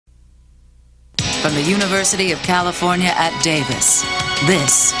from the University of California at Davis,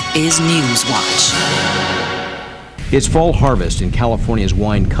 this is Newswatch. It's fall harvest in California's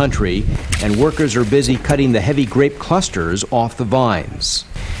wine country, and workers are busy cutting the heavy grape clusters off the vines.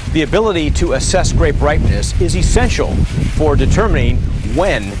 The ability to assess grape ripeness is essential for determining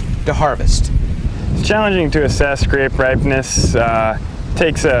when to harvest. It's challenging to assess grape ripeness.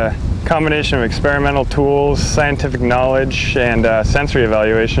 Takes a combination of experimental tools, scientific knowledge, and sensory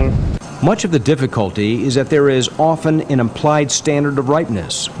evaluation. Much of the difficulty is that there is often an implied standard of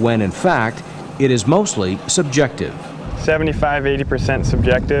ripeness, when in fact it is mostly subjective. 75–80%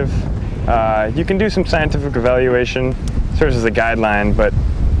 subjective. You can do some scientific evaluation, serves as a guideline, but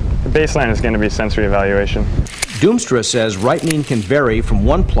the baseline is going to be sensory evaluation. Doomstra says ripening can vary from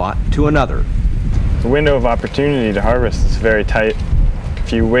one plot to another. The window of opportunity to harvest is very tight.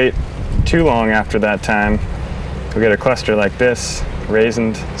 If you wait too long after that time, you'll get a cluster like this,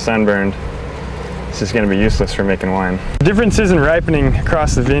 raisined, sunburned. This is going to be useless for making wine. Differences in ripening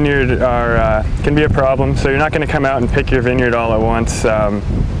across the vineyard can be a problem, so you're not going to come out and pick your vineyard all at once.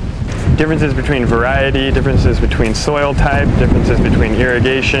 Differences between variety, differences between soil type, differences between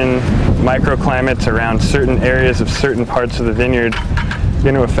irrigation, microclimates around certain areas of certain parts of the vineyard are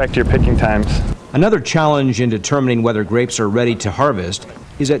going to affect your picking times. Another challenge in determining whether grapes are ready to harvest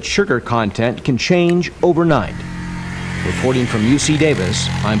is that sugar content can change overnight. Reporting from UC Davis,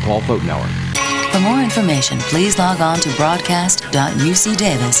 I'm Paul Fotenauer. For more information, please log on to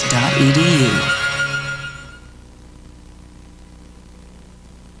broadcast.ucdavis.edu.